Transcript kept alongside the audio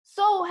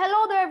So,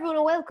 hello there, everyone,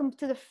 and welcome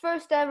to the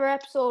first ever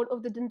episode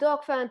of the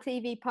Dundalk Fan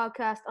TV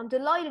podcast. I'm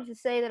delighted to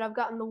say that I've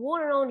gotten the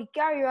one and only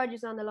Gary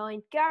Rogers on the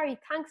line. Gary,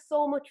 thanks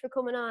so much for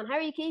coming on. How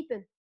are you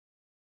keeping?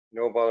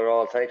 No bother at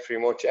all. Thanks very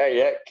much.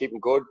 Yeah,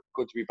 keeping good.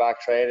 Good to be back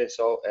training.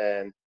 So,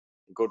 in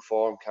good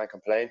form. Can't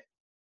complain.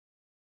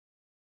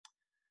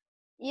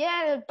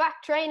 Yeah,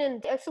 back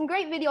training. There's some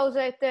great videos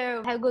out there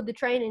of how good the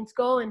training's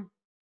going.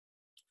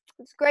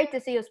 It's great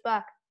to see us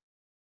back.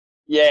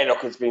 Yeah,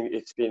 look, it's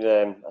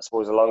been I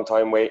suppose a long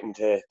time waiting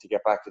to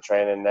get back to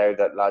training. Now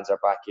that lads are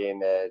back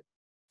in,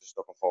 just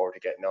looking forward to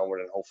getting on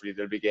with it. And hopefully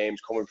there'll be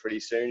games coming pretty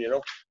soon.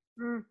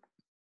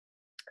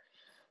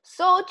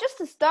 So, just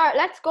to start,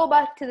 let's go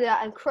back to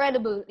that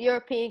incredible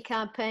European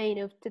campaign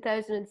of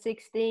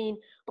 2016.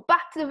 But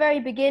back to the very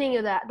beginning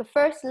of that, the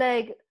first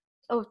leg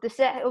of the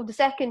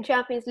second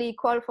Champions League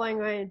qualifying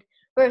round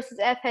versus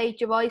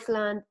FH of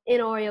Iceland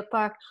in Oriel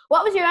Park.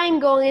 What was your aim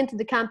going into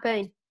the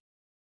campaign?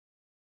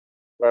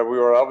 Well, we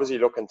were obviously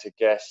looking to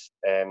get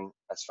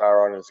as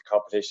far on as the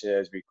competition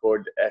as we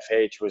could.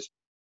 FH was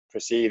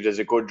perceived as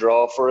a good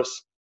draw for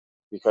us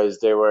because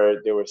they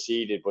were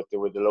seeded, but they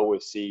were the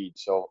lowest seed.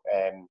 So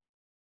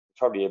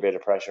probably a bit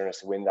of pressure on us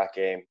to win that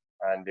game,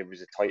 and it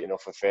was a tight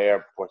enough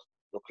affair. But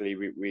luckily,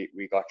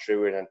 we got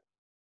through it,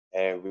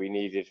 and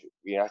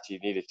we actually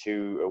needed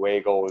 2 away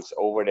goals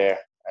over there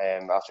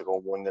after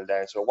going 1-0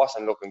 down. So it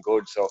wasn't looking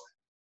good. So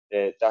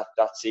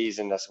that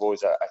season, I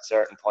suppose, at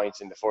certain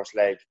points in the first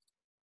leg,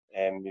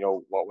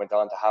 what went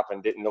on to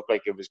happen didn't look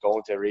like it was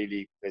going to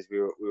really, because we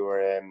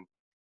were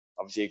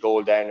obviously a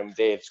goal down, and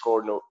they had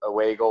scored an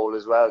away goal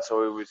as well.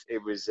 So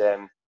it was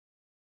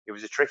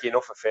a tricky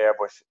enough affair,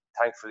 but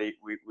thankfully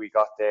we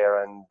got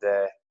there, and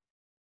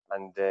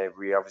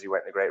we obviously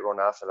went in a great run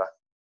after that.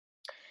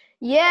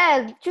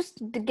 Yeah, just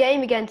the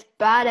game against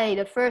Bade,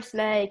 the first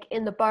leg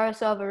in the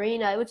Borisov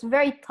Arena. It was a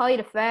very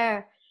tight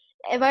affair,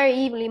 a very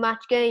evenly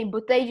matched game,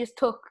 but they just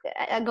took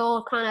a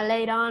goal kind of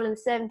late on in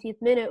the 70th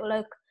minute.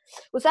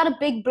 Was that a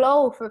big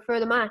blow for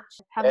the match,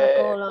 having that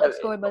goal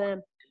scored by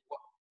them?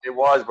 It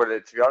was, but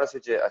to be honest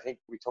with you, I think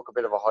we took a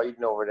bit of a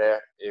hiding over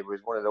there. It was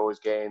one of those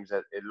games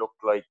that it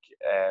looked like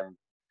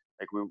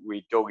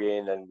we dug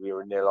in and we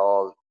were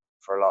 0-0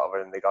 for a lot of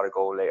it, and they got a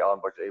goal late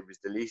on. But it was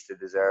the least they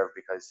deserved,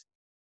 because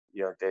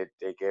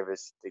they gave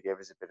us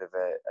a bit of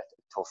a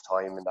tough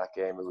time in that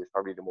game. It was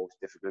probably the most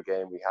difficult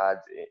game we had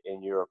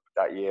in Europe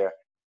that year.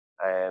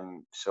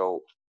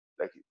 So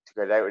to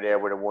get out of there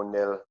with a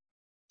 1-0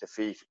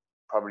 defeat,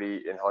 probably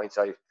in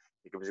hindsight, I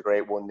think it was a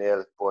great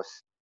 1-0, but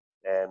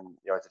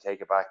to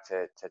take it back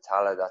to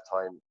Tala that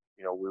time,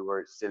 we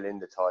were still in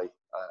the tie,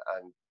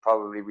 and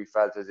probably we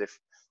felt as if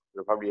we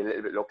were probably a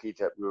little bit lucky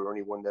that we were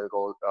only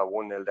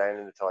 1-0 down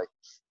in the tie.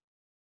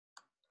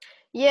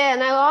 Yeah,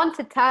 now on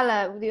to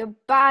Tala, the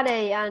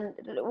Bade, and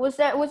was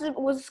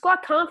the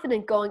squad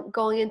confident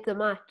going into the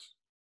match?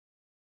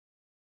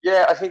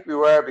 Yeah, I think we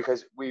were,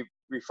 because we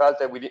felt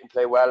that we didn't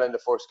play well in the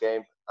first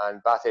game,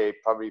 and Bate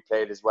probably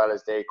played as well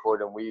as they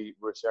could, and we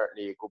were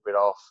certainly a good bit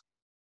off,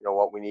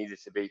 what we needed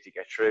to be to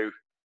get through.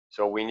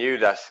 So we knew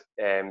that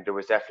there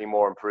was definitely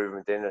more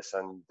improvement in us,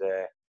 and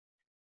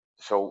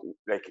so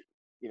there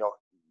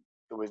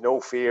was no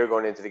fear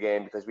going into the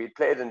game, because we'd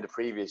played in the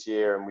previous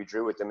year and we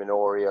drew with them in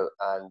Oriel,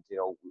 and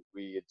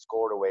we had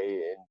scored away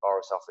in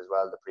Borisov as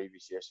well the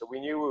previous year. So we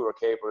knew we were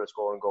capable of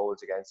scoring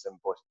goals against them,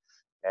 but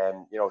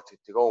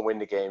to go and win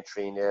the game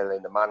 3-0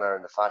 in the manner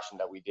and the fashion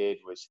that we did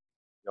was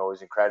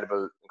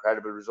incredible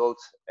result.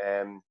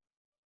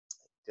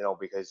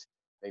 Because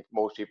I think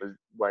most people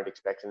weren't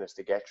expecting us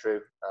to get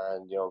through,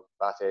 and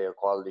Bate, a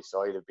quality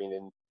side, have been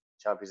in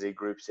Champions League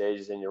group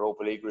stages and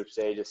Europa League group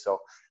stages,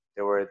 so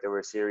they were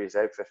a serious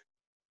outfit.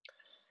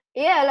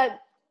 Yeah,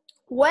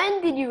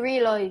 when did you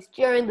realise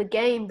during the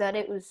game that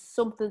it was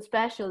something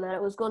special, that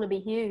it was going to be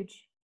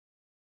huge?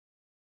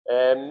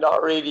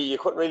 Not really. You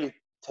couldn't really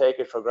take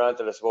it for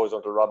granted, I suppose,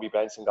 until Robbie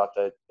Benson got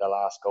the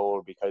last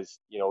goal, because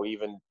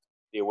even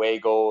the away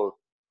goal,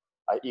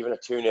 even a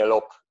 2-0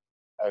 up,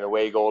 an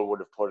away goal would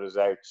have put us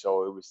out.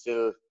 So it was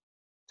still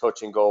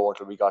touch and go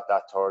until we got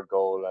that third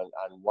goal,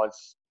 and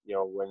once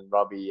when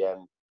Robbie it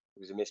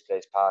was a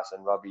misplaced pass,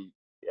 and Robbie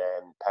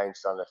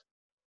pounced on it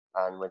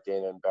and went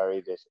in and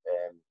buried it,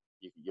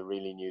 you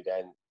really knew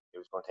then it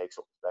was going to take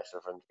something special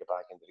for him to get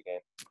back into the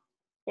game.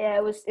 Yeah,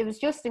 it was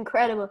just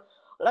incredible.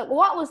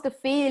 What was the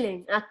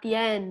feeling at the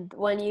end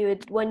when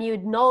you'd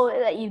know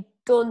that you'd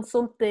done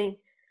something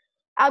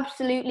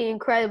absolutely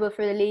incredible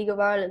for the League of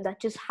Ireland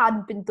that just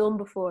hadn't been done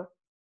before?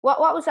 What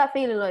was that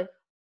feeling like?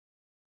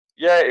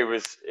 Yeah, it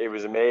was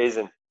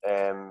amazing.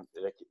 They're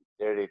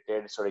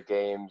the sort of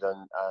games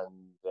and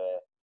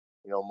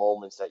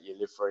moments that you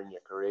live for in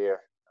your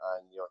career,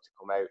 and to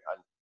come out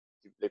and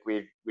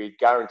we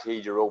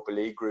guaranteed Europa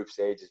League group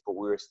stages, but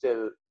we were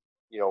still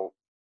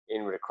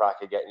in with a crack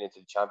of getting into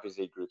the Champions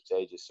League group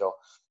stages. So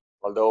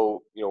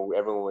although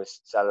everyone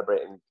was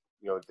celebrating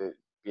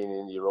being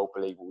in the Europa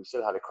League, but we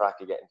still had a crack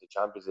of getting to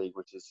Champions League,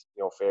 which is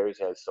fairy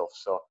tale stuff.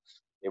 So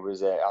it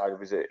was a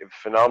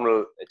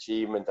phenomenal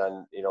achievement,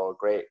 and a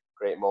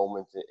great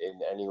moment in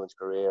anyone's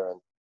career.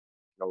 And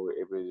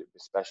it was a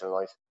special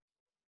night.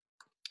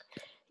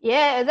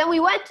 Yeah, and then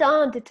we went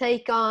on to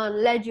take on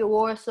Legia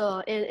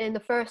Warsaw in the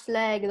first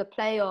leg of the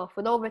playoff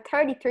with over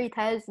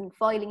 33,000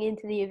 filing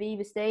into the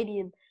Aviva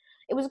Stadium.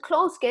 It was a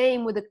close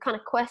game with a kind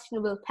of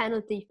questionable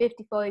penalty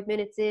 55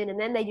 minutes in, and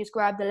then they just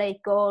grabbed the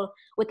late goal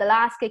with the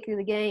last kick of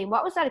the game.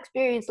 What was that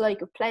experience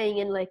like of playing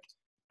in like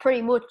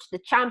pretty much the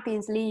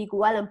Champions League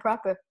well and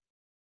proper?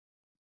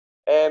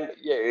 Yeah,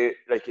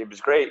 it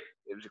was great.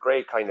 It was a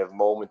great kind of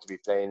moment to be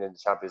playing in the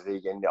Champions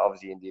League and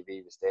obviously in the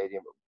Aviva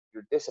Stadium.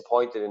 You're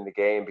disappointed in the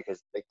game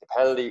because like the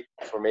penalty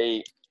for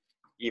me,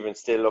 even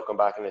still looking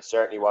back, and it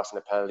certainly wasn't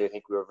a penalty. I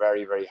think we were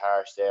very, very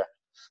harsh there,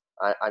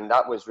 and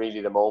that was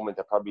really the moment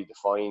that probably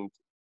defined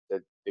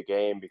the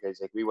game because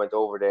like we went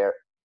over there,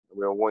 and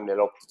we were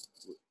 1-0 up,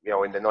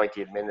 in the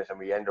 90th minute, and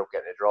we ended up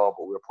getting a draw.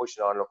 But we were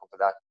pushing on, looking for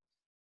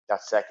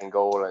that second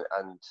goal,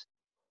 and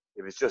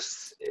it was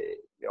just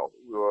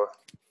we were.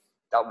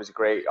 That was a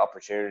great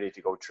opportunity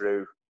to go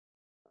through,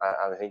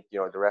 and I think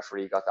the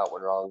referee got that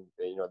one wrong.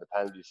 The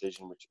penalty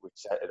decision, which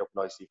set it up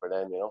nicely for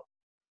them.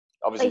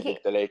 Obviously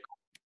Like, the late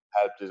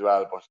helped as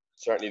well, but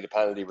certainly the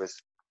penalty was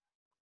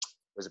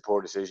a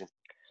poor decision.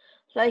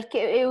 Like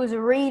it was a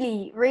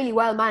really, really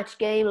well matched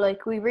game.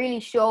 Like we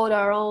really showed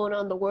our own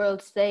on the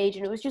world stage,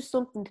 and it was just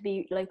something to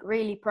be like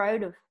really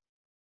proud of.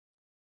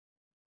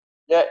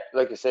 Yeah,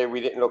 like I say, we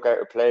didn't look out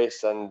of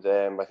place, and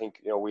I think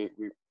we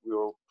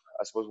were,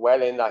 I suppose,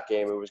 well in that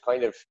game. It was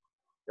kind of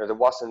there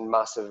wasn't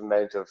massive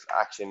amount of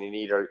action in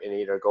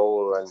either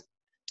goal, and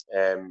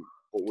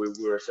but we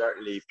were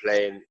certainly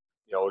playing.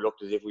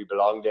 Looked as if we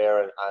belonged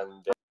there,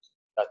 and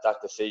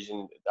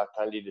that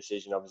penalty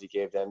decision obviously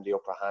gave them the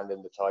upper hand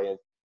in the tie-in,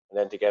 and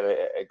then to get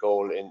a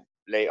goal in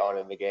late on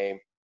in the game,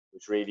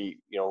 which really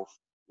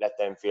let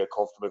them feel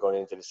comfortable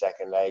going into the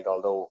second leg.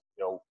 Although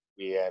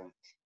we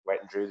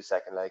went and drew the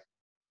second leg.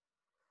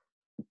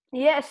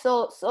 Yeah,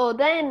 so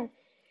then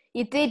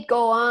you did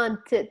go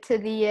on to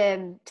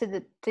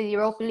the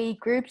Europa League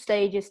group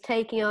stages,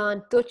 taking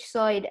on Dutch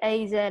side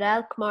AZ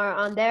Alkmaar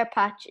on their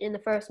patch in the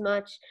first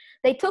match.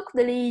 They took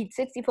the lead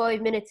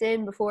 65 minutes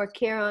in before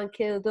Kieran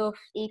Kilduff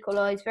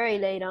equalised very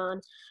late on,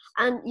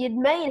 and you'd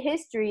made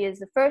history as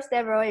the first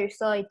ever Irish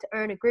side to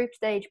earn a group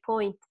stage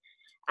point,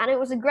 and it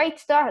was a great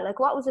start. Like,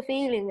 what was the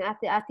feeling at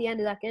the end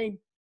of that game?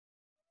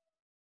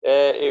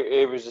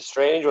 It was a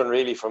strange one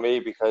really for me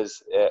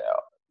because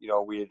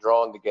we had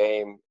drawn the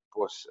game,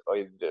 but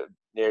I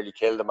nearly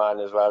killed a man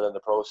as well in the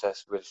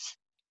process with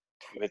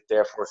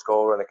their first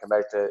goal, and it came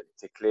out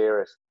to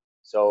clear it.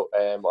 So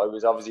I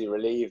was obviously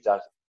relieved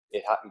that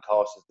it hadn't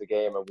cost us the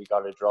game and we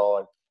got a draw,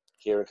 and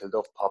Kieran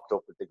Kilduff popped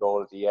up with the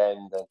goal at the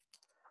end,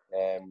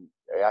 and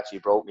I actually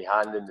broke my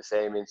hand in the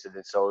same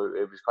incident. So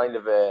it was kind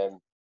of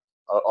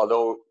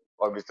although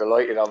I was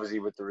delighted obviously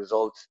with the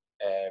result,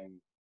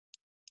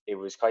 it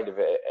was kind of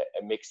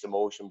a mixed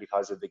emotion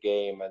because of the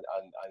game and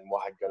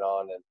what had gone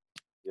on, and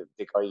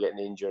the guy getting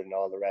injured and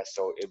all the rest.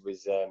 So it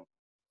was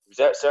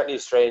certainly a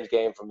strange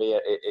game for me.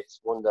 It's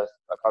one that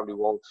I probably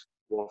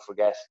won't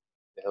forget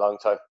in a long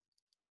time.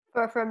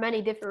 For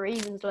many different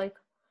reasons, like.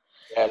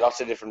 Yeah,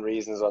 lots of different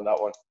reasons on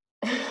that one.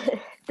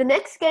 The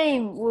next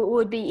game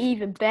would be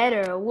even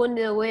better. A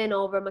 1-0 win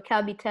over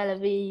Maccabi Tel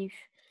Aviv.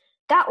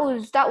 That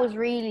was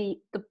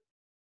really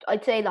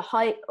I'd say the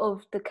height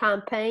of the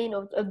campaign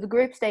of the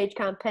group stage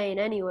campaign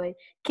anyway.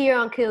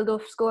 Kieran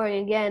Kilduff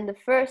scoring again, the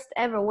first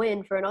ever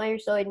win for an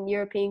Irish side in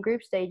European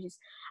group stages.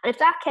 And if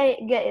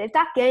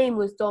that game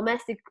was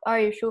domestic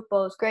Irish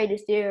football's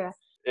greatest era.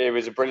 It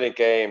was a brilliant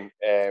game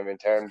in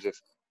terms of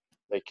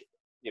like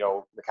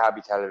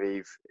Maccabi Tel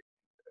Aviv,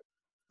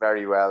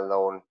 very well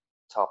known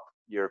top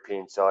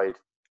European side,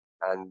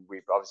 and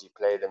we've obviously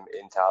played them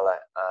in Tala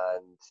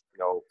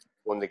and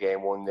won the game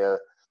 1-0,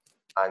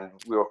 and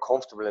we were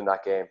comfortable in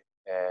that game.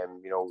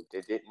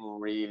 They didn't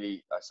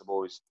really, I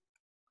suppose,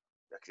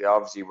 like they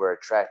obviously were a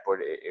threat, but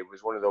it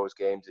was one of those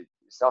games that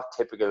it's not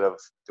typical of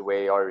the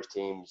way Irish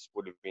teams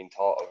would have been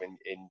thought of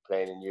in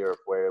playing in Europe,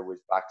 where it was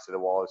backs to the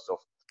wall stuff.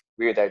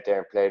 We went out there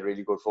and played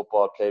really good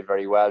football, played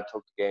very well,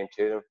 took the game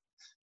to them,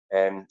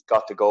 and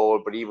got the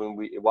goal. But even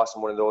it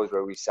wasn't one of those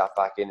where we sat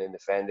back in and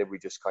defended. We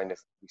just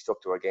we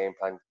stuck to our game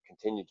plan,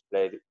 continued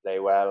to play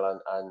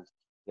well, and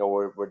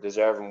we're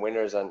deserving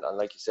winners. And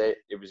like you say,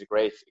 it was a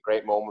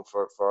great moment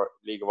for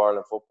League of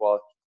Ireland football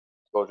to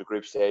go to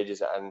group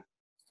stages and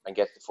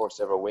get the first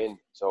ever win.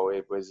 So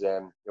it was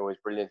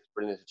brilliant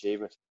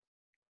achievement.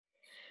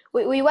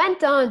 We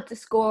went on to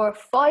score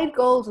 5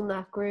 goals in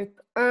that group,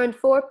 earned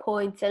 4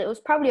 points, and it was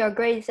probably our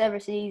greatest ever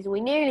season. We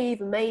nearly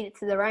even made it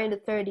to the round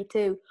of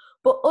 32.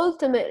 But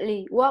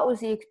ultimately, what was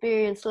the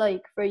experience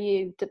like for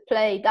you to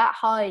play that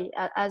high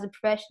as a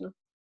professional?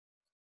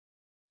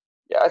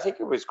 Yeah, I think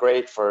it was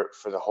great for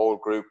the whole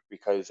group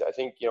because I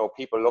think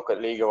people look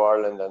at League of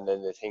Ireland and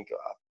then they think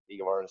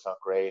League of Ireland's not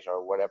great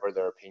or whatever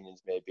their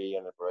opinions may be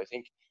on it. But I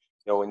think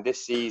in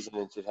this season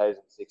in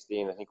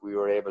 2016, I think we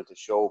were able to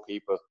show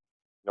people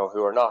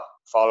who are not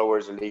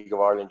followers of League of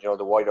Ireland,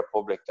 the wider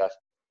public that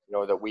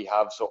that we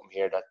have something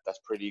here that's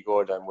pretty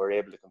good and we're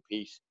able to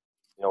compete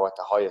at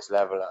the highest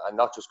level, and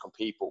not just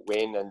compete but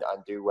win and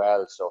do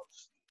well. So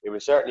it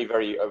was certainly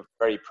a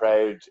very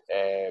proud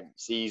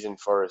season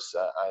for us,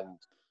 and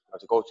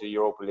to go to the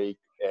Europa League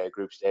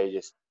group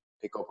stages,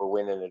 pick up a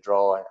win and a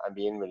draw, and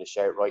be in with a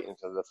shout right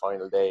until the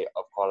final day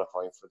of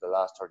qualifying for the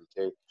last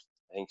 32.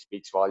 I think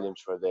speaks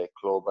volumes for the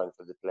club and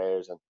for the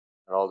players and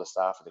all the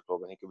staff of the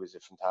club. I think it was a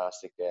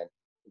fantastic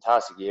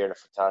year and a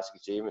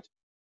fantastic achievement.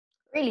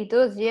 Really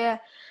does, yeah.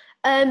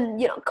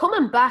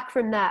 Coming back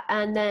from that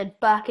and then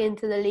back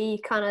into the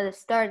league, kind of the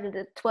start of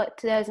the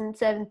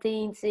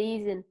 2017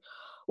 season,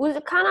 was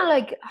it kind of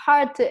like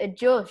hard to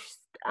adjust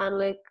and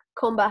like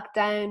come back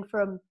down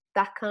from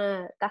that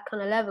kind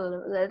of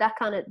level,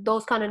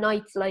 those kind of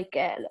nights, like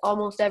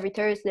almost every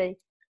Thursday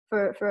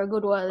for a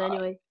good while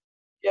anyway.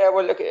 Yeah,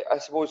 well, look, I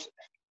suppose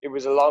it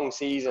was a long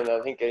season. I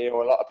think a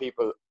lot of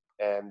people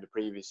the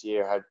previous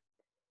year had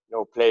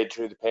played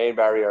through the pain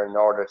barrier in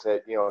order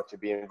to to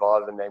be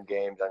involved in them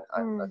games, and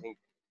I think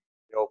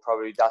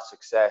probably that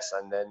success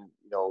and then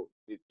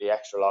the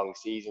extra long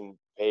season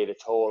paid a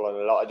toll on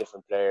a lot of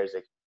different players.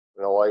 Like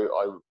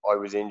I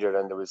was injured,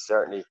 and there was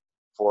certainly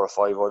 4 or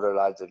 5 other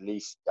lads at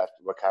least that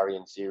were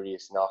carrying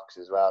serious knocks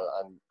as well,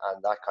 and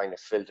that kind of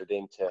filtered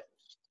into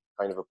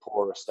kind of a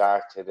poorer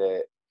start to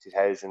the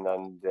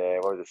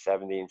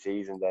 2017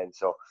 season then.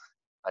 So,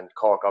 and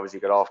Cork obviously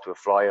got off to a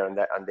flyer, and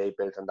they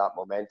built on that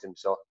momentum.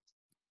 So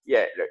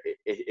yeah,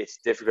 it's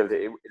difficult.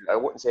 I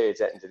wouldn't say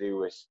it's anything to do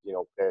with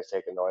players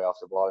taking their eye off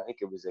the ball. I think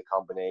it was a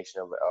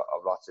combination of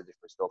lots of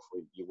different stuff.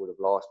 You would have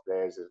lost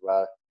players as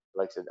well,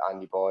 like I said,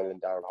 Andy Boyle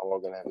and Darren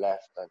Horgan had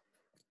left, and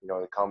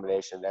the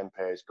combination of them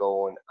players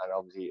going, and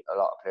obviously a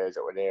lot of players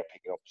that were there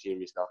picking up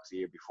serious knocks the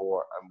year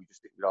before, and we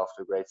just didn't get off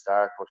to a great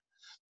start.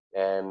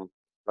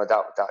 But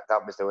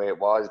that was the way it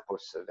was.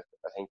 But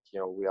I think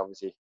we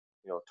obviously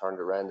turned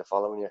it around the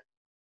following year.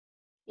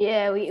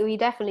 Yeah, we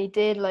definitely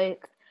did.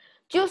 Like,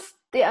 just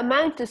the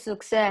amount of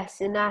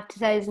success in that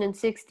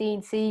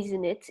 2016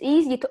 season, it's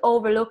easy to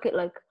overlook it.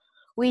 Like,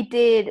 we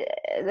did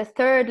the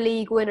third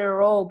league win in a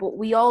row, but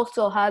we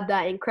also had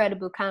that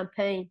incredible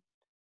campaign.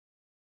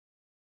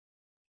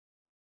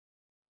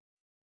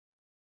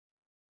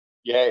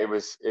 Yeah, it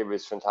was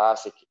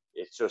fantastic.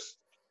 It's just,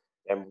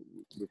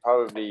 we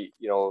probably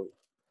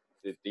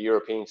the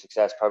European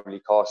success probably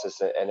cost us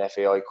an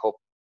FAI Cup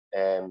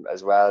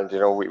as well.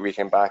 We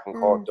came back and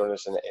Cork done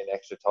us in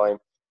extra time.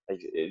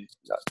 Like,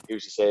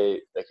 who's to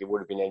say like it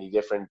would have been any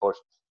different? But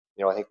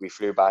I think we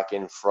flew back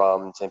in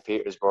from St.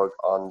 Petersburg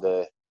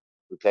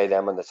we played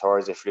them on the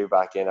Thursday, flew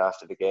back in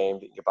after the game,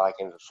 didn't get back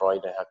in the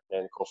Friday, and had to play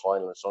in the cup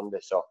final on Sunday.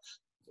 So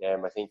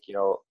I think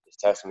it's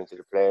testament to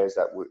the players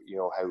that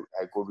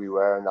how good we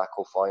were in that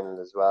cup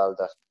final as well.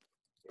 That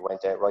it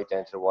went right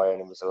down to the wire, and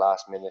it was a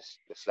last minute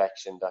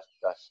deflection that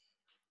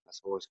I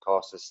suppose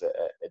cost us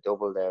a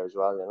double there as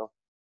well.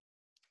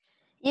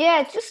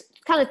 Yeah, just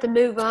kind of to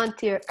move on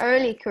to your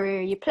early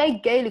career, you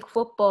played Gaelic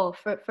football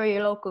for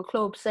your local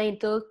club,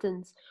 St.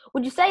 Ultan's.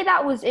 Would you say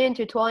that was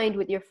intertwined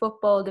with your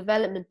football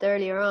development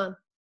earlier on?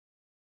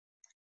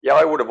 Yeah,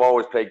 I would have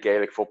always played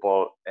Gaelic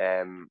football,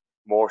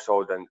 more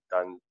so than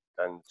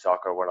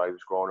soccer when I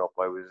was growing up.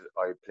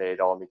 I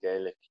played all my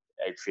Gaelic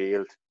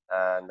outfield,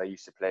 and I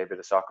used to play a bit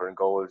of soccer and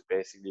goals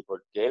basically. But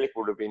Gaelic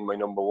would have been my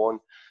number one,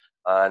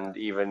 and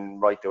even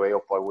right the way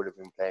up, I would have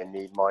been playing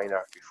Meath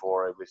Minor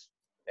before I was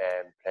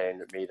playing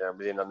with Meath. I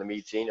was in on the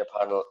Meath senior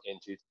panel in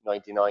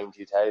 99,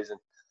 2000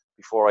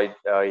 before I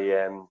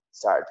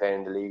started playing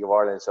in the League of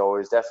Ireland. So I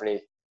was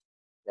definitely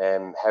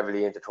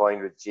heavily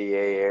intertwined with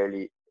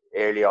GA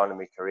early on in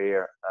my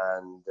career,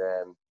 and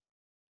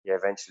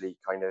eventually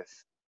kind of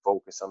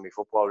focus on my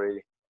football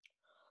really.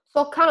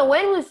 So kind of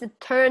when was the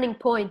turning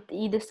point that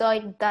you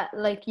decided that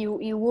like you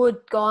would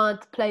go on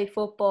to play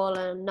football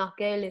and not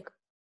Gaelic?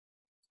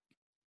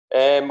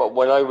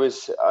 When I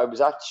was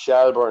at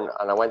Shelbourne,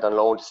 and I went on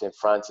loan to St.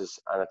 Francis,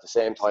 and at the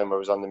same time I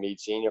was on the Meath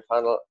senior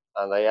panel,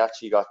 and I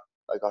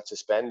got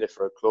suspended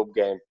for a club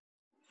game.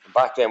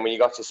 Back then, when you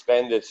got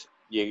suspended,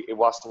 it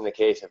wasn't a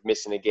case of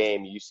missing a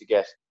game. You used to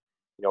get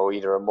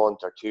either a month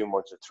or 2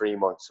 months or 3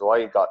 months. So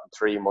I got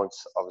 3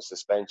 months of a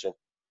suspension,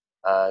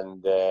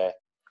 and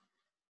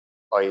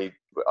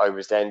I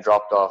was then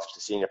dropped off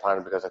the senior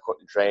panel because I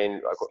couldn't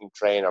train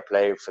or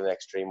play for the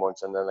next 3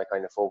 months, and then I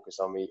kind of focused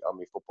on me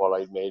football.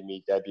 I made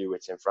me debut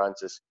with St.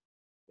 Francis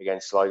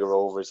against Sligo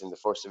Rovers in the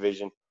first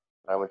division.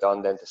 I went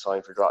on then to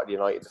sign for Drogheda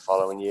United the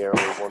following year, and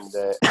we won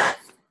the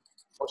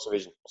first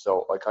division.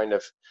 So I kind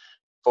of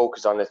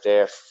focused on it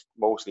there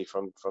mostly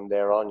from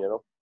there on.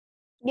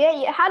 Yeah,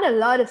 you had a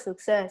lot of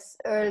success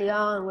early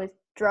on with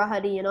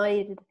Drogheda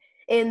United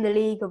in the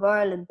League of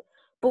Ireland.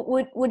 But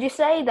would you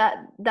say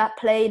that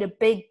played a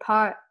big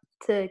part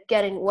to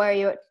getting to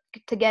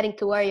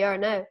where you are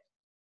now?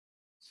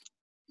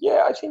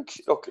 Yeah, I think,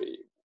 look,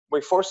 my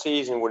first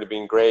season would have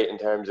been great in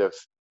terms of,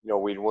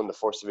 we'd won the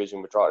first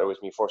division with Drogheda. It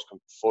was my first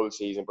full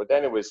season, but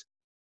then it was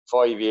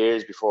 5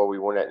 years before we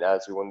won anything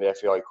else. We won the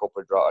FAI Cup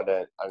with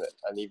Drogheda,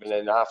 and even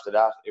then after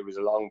that, it was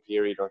a long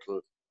period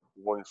until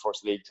we won the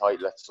first league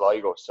title at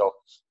Sligo. So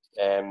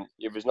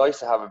it was nice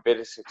to have a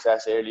bit of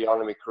success early on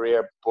in my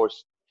career, but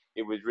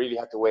it was really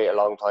had to wait a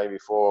long time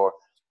before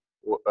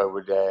I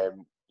would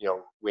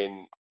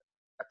win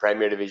a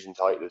Premier Division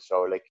title.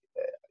 So in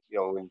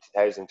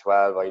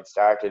 2012 I had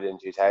started in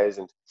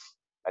 2000,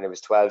 and it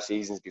was 12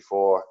 seasons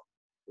before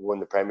we won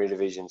the Premier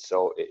Division.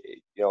 So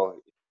it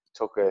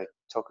took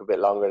a bit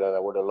longer than I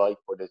would have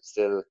liked, but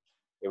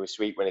it was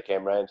sweet when it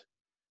came around.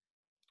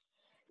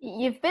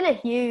 You've been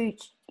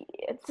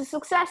the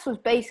success was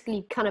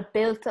basically kind of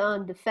built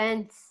on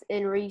defence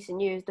in recent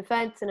years,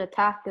 defence and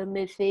attack and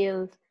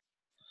midfield.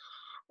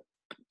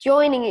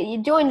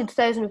 You joined in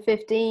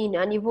 2015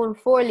 and you've won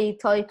 4 league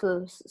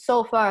titles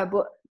so far,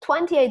 but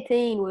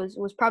 2018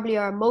 was probably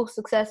our most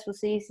successful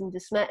season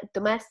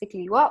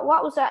domestically. What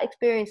was that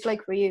experience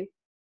like for you?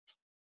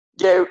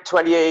 Yeah,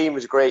 2018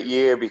 was a great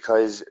year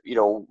because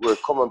we're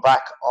coming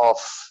back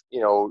off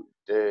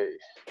the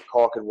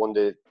Cork had won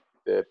the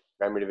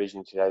Premier Division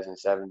in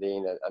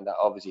 2017, and that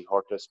obviously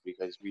hurt us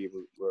because we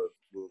were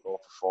going for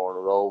 4 in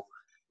a row.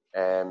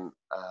 And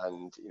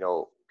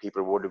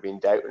people would have been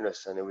doubting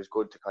us, and it was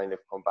good to kind of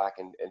come back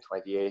in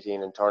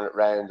 2018 and turn it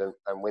around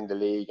and win the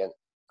league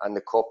and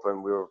the cup,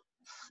 and we were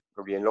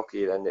probably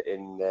unlucky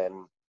in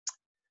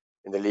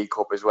the League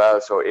Cup as well.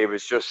 So it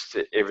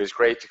was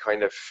great to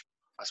kind of,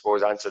 I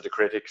suppose, answer the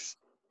critics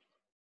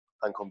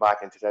and come back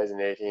in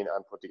 2018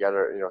 and put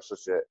together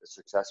such a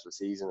successful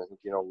season. I think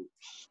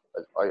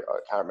I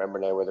can't remember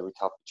now whether we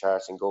topped the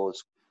charts in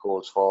goals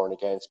for and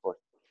against, but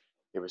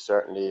it was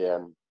certainly a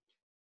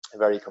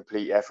very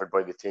complete effort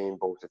by the team,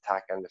 both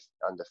attack and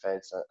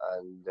defence,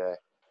 and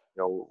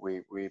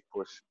we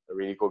put a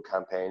really good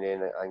campaign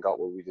in and got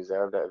what we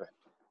deserved out of it.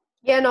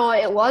 Yeah, no,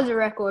 it was a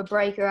record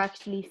breaker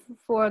actually.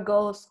 4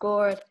 goals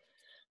scored.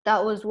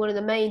 That was one of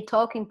the main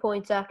talking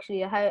points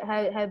actually,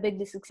 how big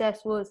the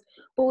success was.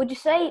 But would you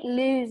say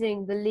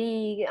losing the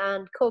league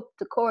and cup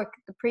to Cork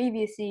the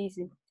previous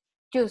season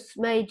just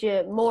made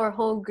you more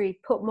hungry,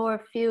 put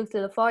more fuel to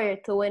the fire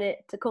to win it,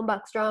 to come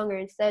back stronger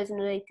in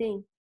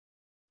 2018?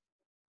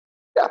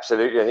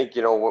 Absolutely. I think,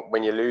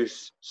 when you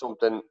lose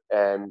something,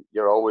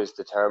 you're always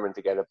determined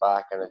to get it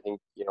back. And I think,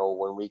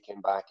 when we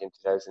came back in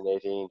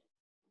 2018,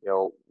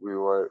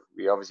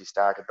 we obviously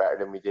started better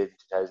than we did in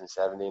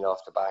 2017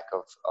 off the back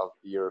of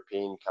the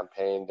European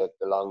campaign,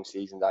 the long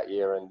season that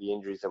year, and the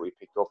injuries that we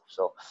picked up.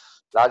 So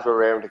lads were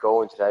raring to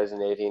go in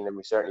 2018, and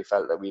we certainly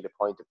felt that we had a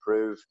point to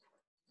prove.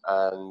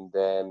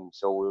 And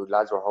so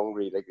lads were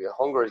hungry. Like,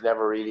 hunger is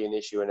never really an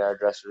issue in our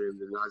dressing room.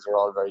 The lads are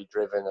all very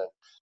driven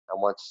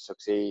and want to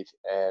succeed.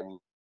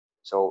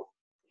 So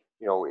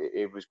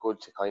it was good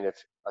to kind of,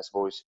 I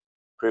suppose,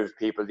 prove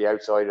people, the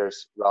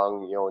outsiders,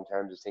 wrong, in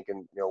terms of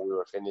thinking, we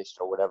were finished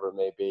or whatever it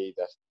may be,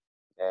 that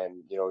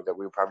that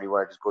we probably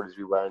weren't as good as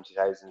we were in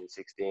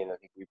 2016. I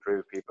think we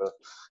proved people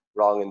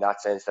wrong in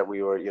that sense, that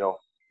we were,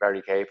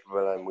 very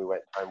capable, and we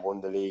went and won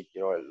the league,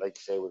 like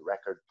you say, with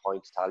record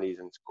points tallies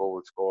and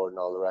goals scored and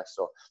all the rest.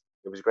 So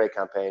it was a great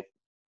campaign.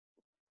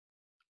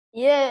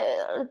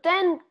 Yeah,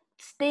 then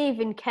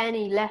Stephen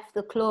Kenny left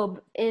the club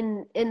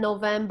in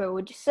November.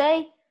 Would you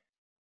say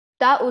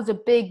that was a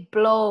big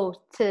blow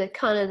to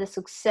kind of the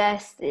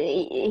success?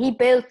 He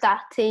built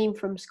that team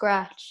from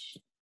scratch,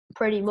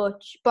 pretty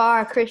much.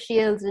 Bar Chris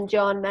Shields and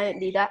John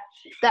Mountney, that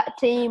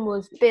team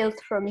was built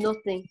from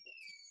nothing.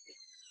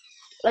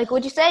 Like,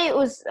 would you say it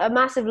was a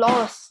massive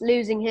loss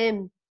losing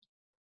him?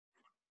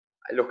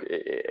 Look,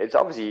 it's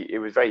obviously, it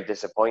was very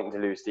disappointing to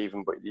lose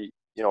Stephen, but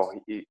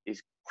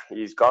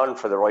he's gone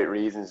for the right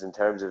reasons, in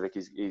terms of, like,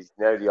 he's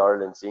now the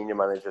Ireland senior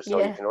manager,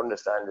 so you can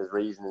understand his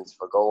reasons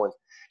for going.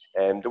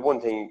 The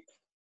one thing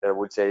that I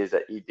would say is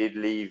that he did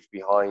leave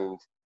behind,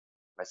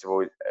 I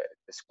suppose,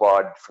 the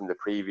squad from the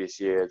previous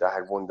year that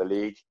had won the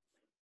league.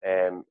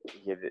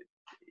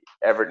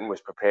 Everton was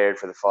prepared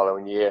for the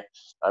following year,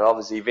 and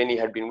obviously Vinny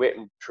had been with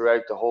him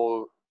throughout the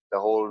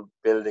whole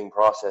building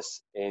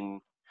process in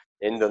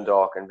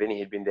Dundalk, and Vinny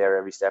had been there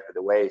every step of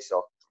the way.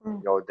 So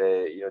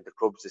the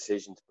club's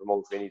decision to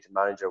promote Vinny to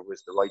manager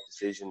was the right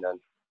decision, and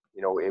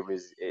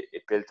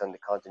it built on the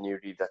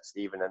continuity that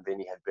Stephen and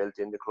Vinny had built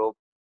in the club,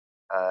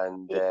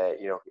 and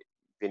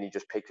Vinny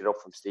just picked it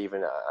up from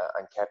Stephen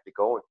and kept it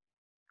going.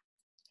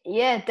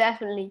 Yeah,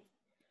 definitely.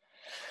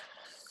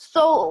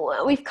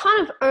 So we've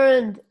kind of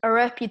earned a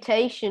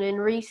reputation in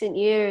recent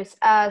years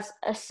as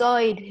a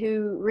side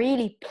who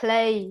really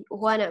play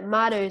when it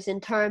matters, in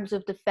terms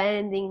of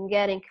defending and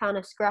getting kind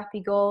of scrappy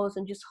goals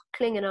and just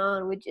clinging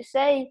on. Would you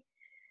say,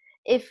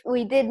 if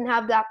we didn't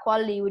have that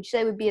quality, would you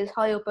say we'd be as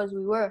high up as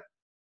we were?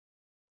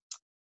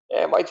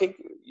 I think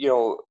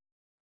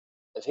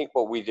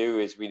what we do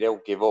is we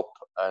don't give up,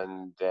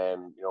 and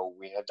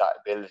we have that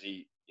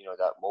ability,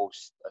 that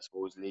most, I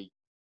suppose, league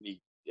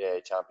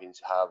champions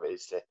have,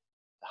 is to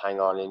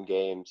hang on in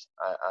games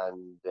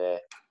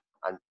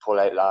and pull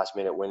out last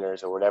minute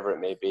winners or whatever it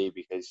may be,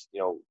 because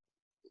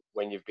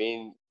when you've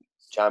been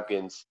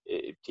champions,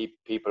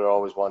 people are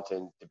always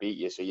wanting to beat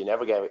you, so you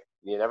never get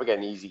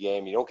an easy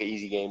game. You don't get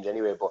easy games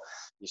anyway, but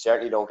you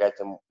certainly don't get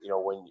them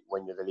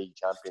when you're the league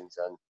champions.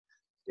 And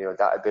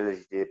that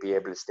ability to be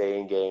able to stay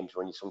in games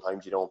when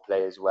sometimes you don't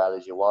play as well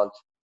as you want,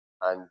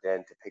 and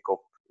then to pick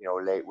up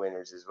late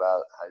winners as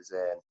well,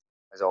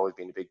 has always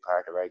been a big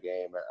part of our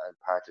game and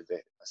part of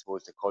I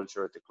suppose, the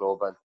culture at the club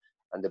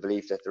and the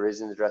belief that there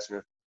is in the dressing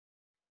room.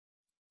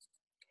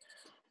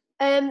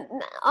 Um,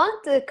 on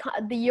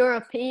the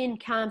European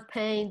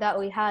campaign that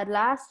we had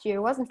last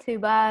year wasn't too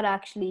bad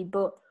actually,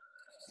 but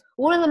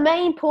one of the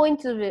main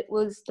points of it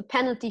was the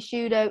penalty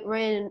shootout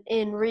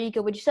in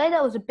Riga. Would you say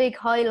that was a big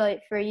highlight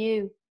for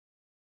you?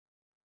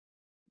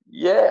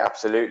 Yeah,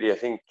 absolutely. I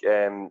think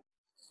to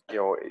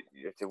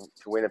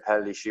win a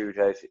penalty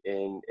shootout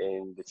in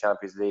the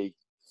Champions League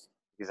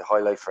is a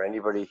highlight for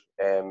anybody.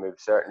 It was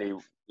certainly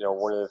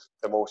one of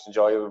the most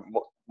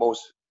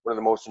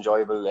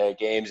enjoyable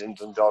games in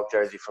Dundalk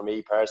jersey for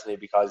me personally,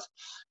 because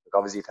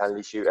obviously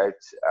penalty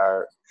shootouts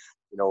are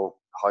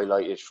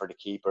highlighted for the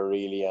keeper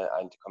really,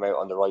 and to come out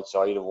on the right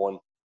side of one.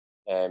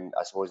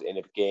 I suppose in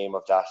a game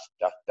of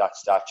that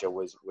stature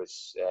was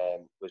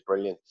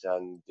brilliant,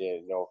 and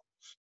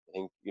I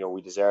think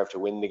we deserved to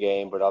win the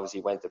game, but obviously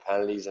went to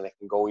penalties, and it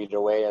can go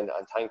either way. And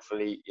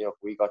thankfully,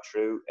 we got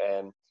through.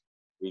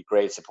 We had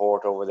great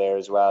support over there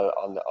as well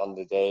on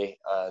the day,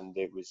 and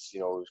it was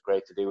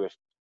great to do it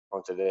in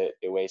front of the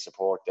away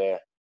support there,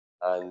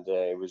 and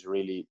it was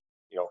really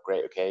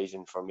great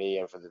occasion for me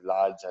and for the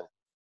lads, and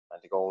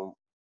to go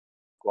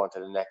on to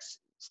the next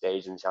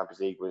stage in the Champions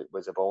League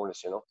was a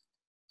bonus.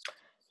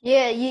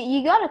 Yeah,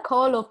 you got a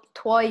call up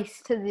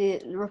twice to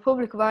the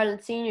Republic of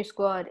Ireland senior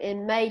squad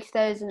in May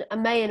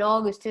and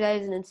August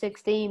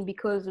 2016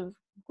 because of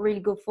really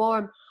good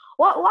form.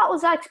 What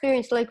was that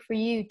experience like for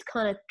you to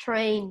kind of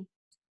train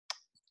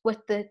with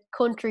the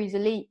country's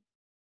elite?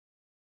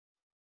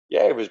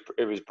 Yeah, it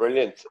was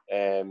brilliant.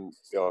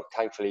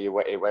 Thankfully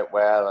it went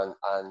well,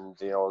 and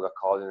I got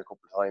called in a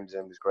couple of times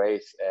and it was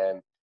great.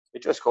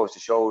 It just goes to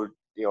show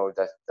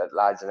that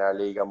lads in our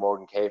league are more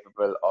than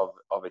capable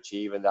of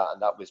achieving that,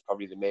 and that was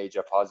probably the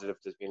major positive.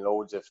 There's been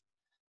loads of,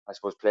 I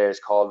suppose, players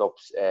called up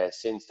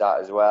since that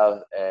as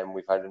well.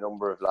 We've had a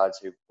number of lads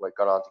who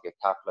got on to get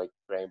capped, like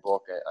Graham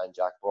Burke and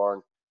Jack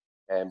Byrne.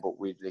 But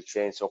we've like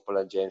Shane Supple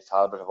and James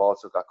Talbot have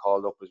also got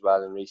called up as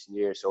well in recent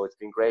years. So it's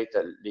been great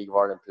that League of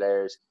Ireland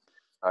players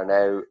are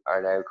now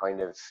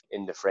kind of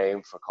in the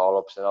frame for call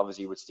ups, and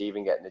obviously with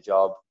Stephen getting the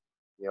job,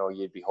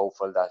 you'd be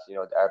hopeful that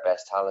our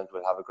best talent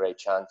will have a great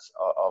chance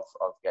of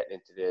getting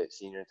into the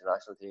senior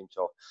international team.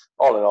 So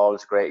all in all,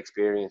 it's a great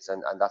experience,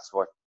 and that's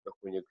what, look,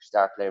 when you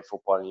start playing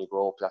football and you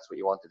grow up, that's what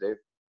you want to do.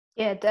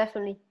 Yeah,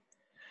 definitely.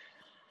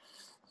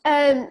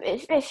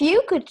 If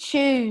you could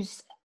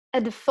choose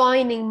a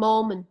defining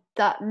moment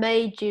that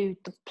made you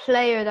the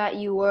player that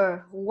you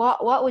were,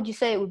 what would you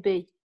say it would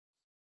be?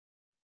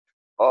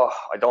 Oh,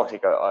 I don't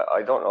think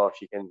I don't know if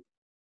you can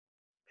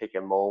pick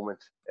a moment.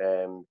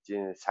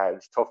 It's hard.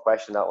 It's a tough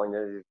question, that one.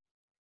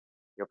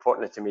 You're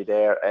putting it to me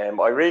there. I don't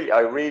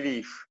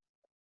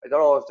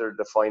know if they're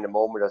defining a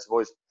moment. I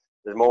suppose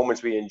there's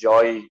moments we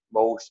enjoy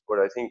most, but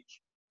I think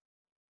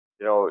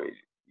you know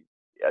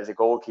as a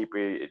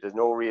goalkeeper, there's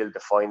no real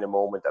defining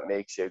moment that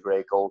makes you a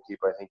great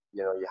goalkeeper. I think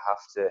you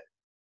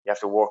have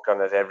to work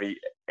on it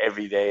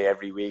every day,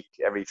 every week,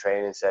 every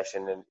training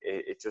session, and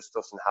it just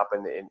doesn't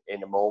happen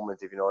in a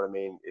moment. If you know what I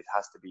mean, it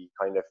has to be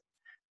kind of,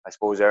 I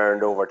suppose,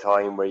 earned over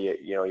time, where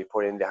you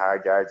put in the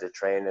hard yards of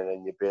training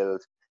and you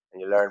build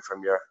and you learn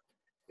from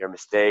your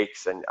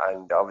mistakes, and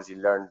obviously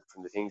learn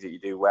from the things that you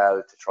do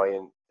well to try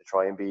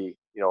and be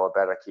a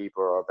better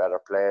keeper or a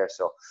better player.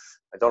 So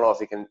I don't know if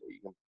you can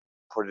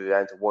put it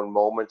down to one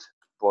moment,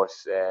 but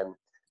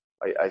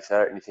I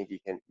certainly think you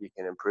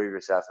can improve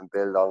yourself and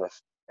build on it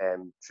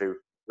through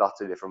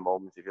lots of different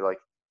moments, if you like.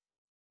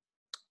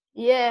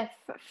 Yeah,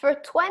 for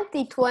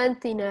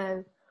 2020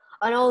 now,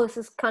 I know this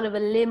is kind of a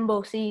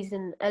limbo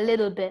season a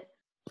little bit,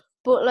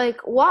 but like,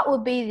 what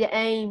would be the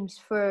aims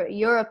for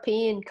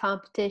European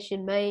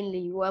competition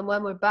mainly when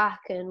we're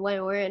back and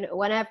when we're in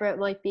whenever it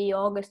might be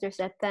August or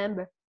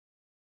September?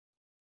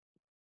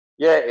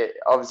 Yeah,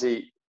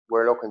 obviously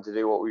we're looking to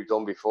do what we've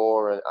done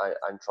before,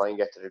 and try and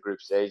get to the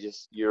group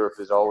stages. Europe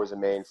is always a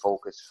main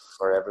focus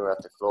for everyone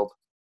at the club,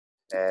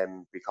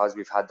 because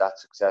we've had that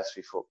success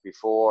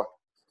before.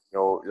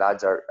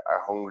 Lads are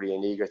hungry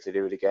and eager to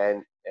do it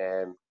again.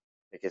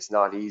 Like, it's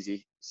not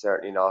easy,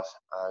 certainly not,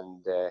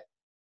 and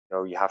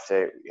you have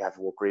to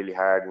work really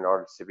hard in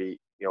order to be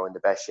in the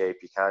best shape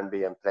you can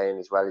be and playing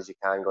as well as you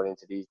can going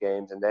into these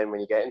games. And then when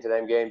you get into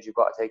them games, you've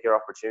got to take your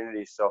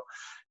opportunities. So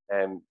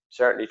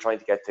certainly trying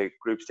to get to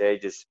group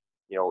stages,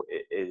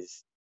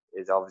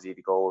 is obviously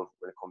the goal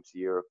when it comes to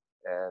Europe,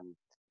 and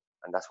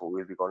that's what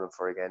we'll be going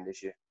for again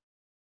this year.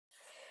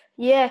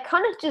 Yeah,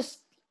 kind of just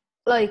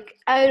like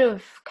out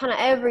of kind of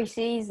every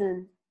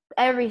season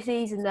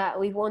that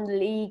we've won the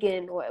league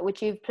in,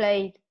 which you've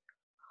played,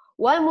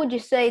 when would you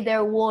say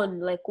they're won?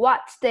 Like,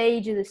 what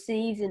stage of the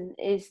season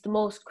is the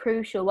most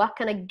crucial? What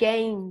kind of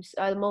games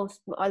are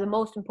the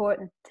most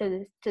important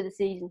to the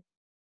season?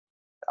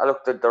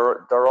 Look,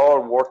 they're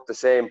all worth the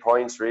same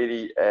points,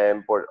 really.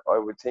 But I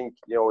would think,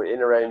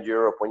 in around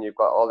Europe, when you've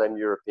got all them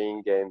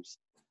European games,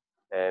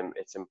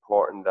 it's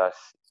important that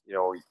you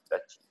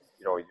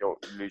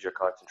don't lose your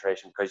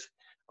concentration, because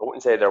I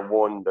wouldn't say they're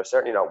won. They're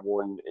certainly not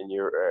won in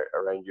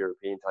around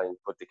European times,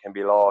 but they can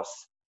be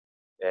lost.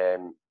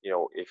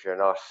 If you're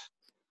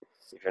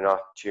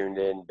not tuned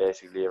in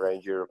basically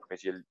around Europe,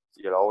 because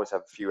you'll always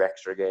have a few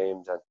extra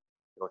games, and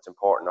it's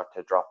important not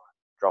to drop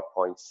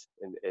points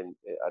in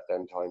at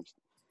them times.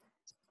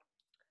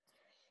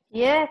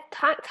 Yeah,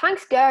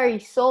 thanks Gary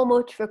so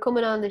much for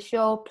coming on the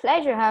show.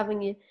 Pleasure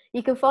having you.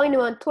 You can find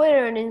him on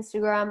Twitter and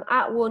Instagram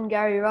at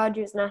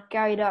 @1GaryRogers and at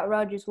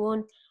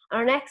Gary.Rogers1.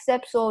 Our next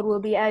episode will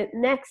be out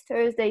next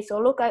Thursday, so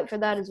look out for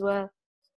that as well.